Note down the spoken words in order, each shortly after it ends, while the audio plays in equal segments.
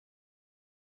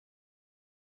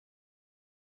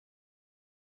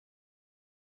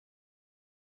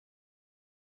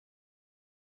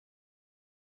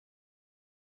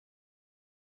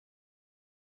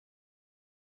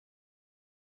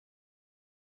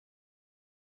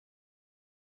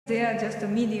They are just a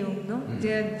medium, no?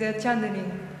 They are channeling.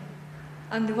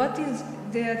 And what is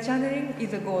they are channeling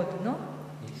is a God, no?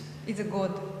 Yes. It's a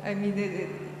God. I mean,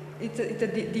 it's a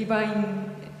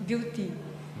divine beauty.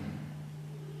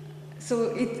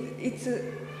 So it's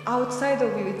outside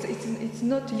of you. It's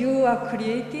not you are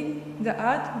creating the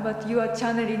art, but you are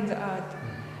channeling the art.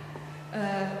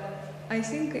 I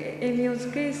think Emio's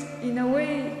case, in a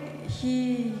way,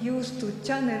 he used to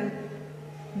channel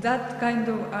that kind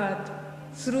of art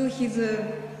through his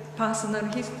personal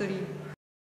history.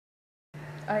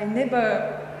 I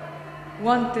never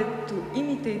wanted to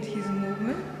imitate his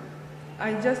movement.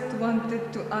 I just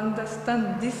wanted to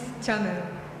understand this channel.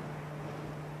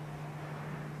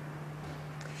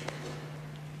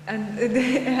 And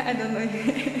I don't know.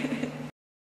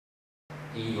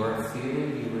 In your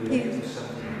feeling, you relate to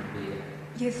something bigger.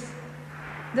 Yes,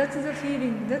 that's the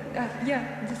feeling.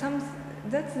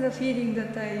 That's the feeling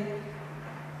that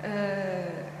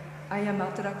I am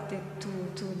attracted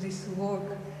to this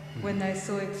work. When I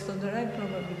saw Extra Dry,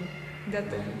 probably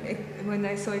when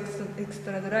I saw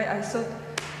Extra Dry, I thought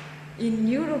in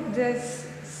Europe there's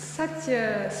such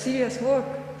a serious work.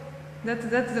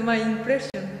 That's my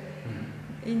impression.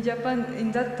 In Japan,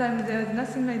 in that time, there's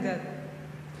nothing like that.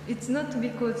 It's not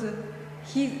because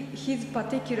his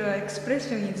particular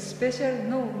expression is special,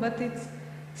 no, but it's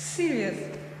serious.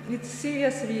 It's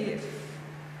seriously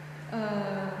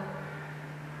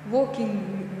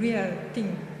working real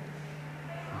thing.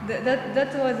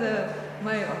 That was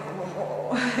my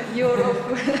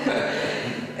Europe.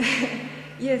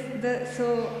 Yes.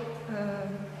 So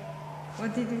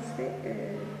what did you say?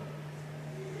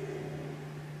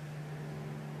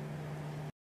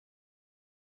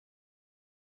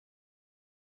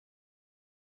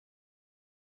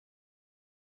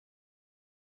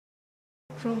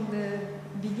 From the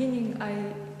beginning,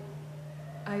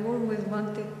 I always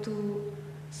wanted to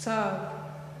serve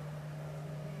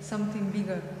something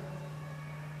bigger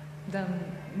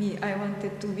than me. I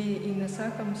wanted to be in a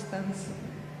circumstance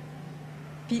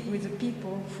with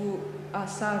people who are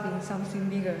serving something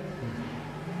bigger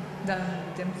than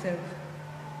themselves.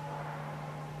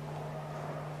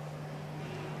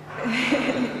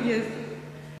 Yes.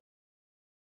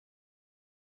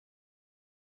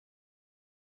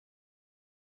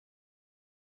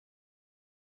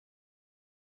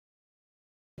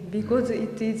 Because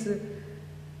it is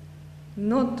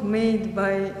not made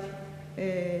by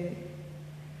a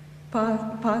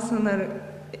personal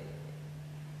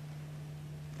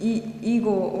ego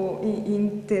or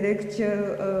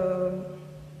intellectual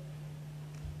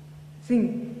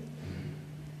thing.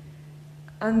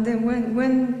 And then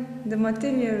when the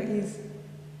material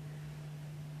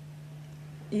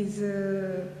is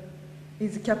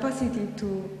capacity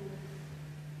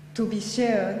to be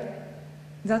shared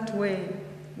that way,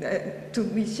 to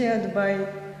be shared by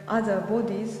other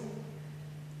bodies,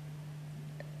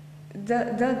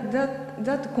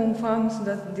 that confirms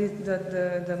that the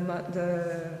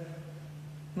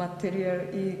material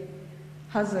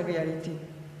has a reality.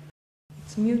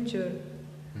 It's mutual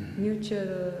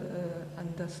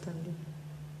understanding.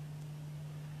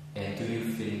 And do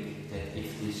you think that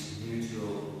if this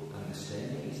mutual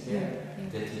understanding is there,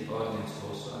 that the audience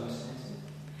also understands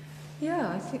it?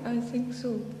 Yeah, I think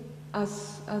so.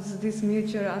 As this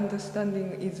mutual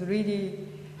understanding is really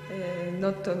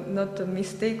not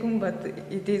mistaken, but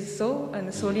it is so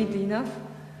and solid enough,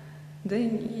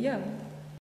 then yeah,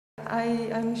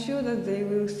 I'm sure that they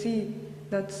will see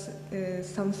that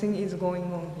something is going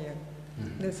on here,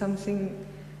 that something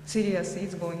serious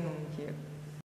is going on here.